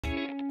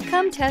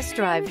Come test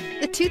drive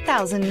the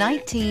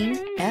 2019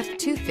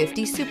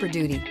 F-250 Super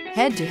Duty.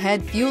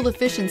 Head-to-head fuel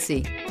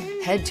efficiency,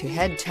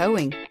 head-to-head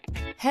towing,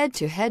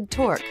 head-to-head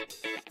torque.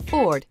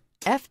 Ford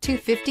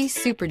F-250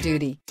 Super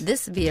Duty.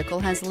 This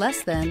vehicle has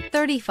less than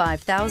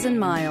 35,000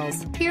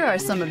 miles. Here are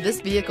some of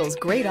this vehicle's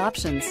great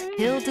options: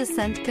 hill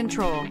descent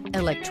control,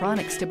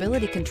 electronic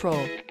stability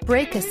control,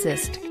 brake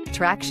assist,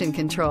 traction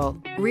control,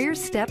 rear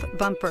step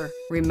bumper,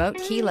 remote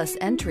keyless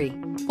entry,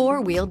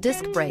 four-wheel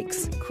disc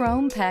brakes,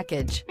 chrome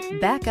package,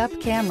 backup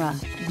camera,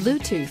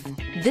 Bluetooth.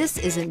 This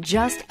isn't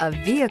just a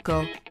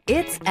vehicle,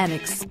 it's an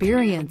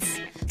experience.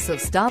 So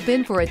stop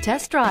in for a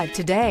test drive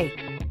today.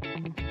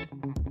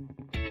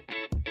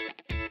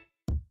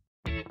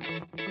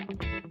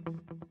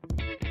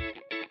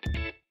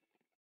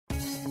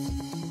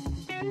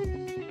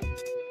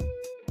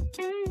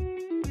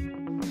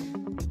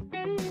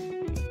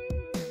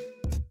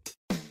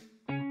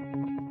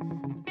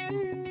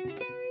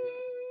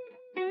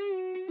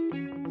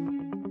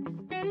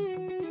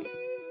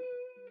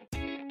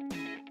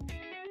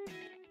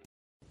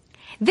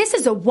 This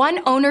is a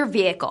one-owner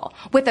vehicle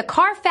with a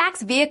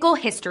Carfax Vehicle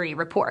History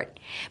Report.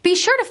 Be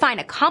sure to find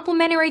a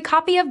complimentary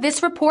copy of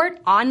this report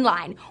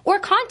online or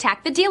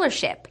contact the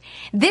dealership.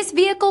 This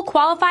vehicle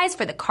qualifies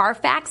for the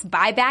Carfax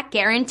Buyback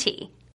Guarantee.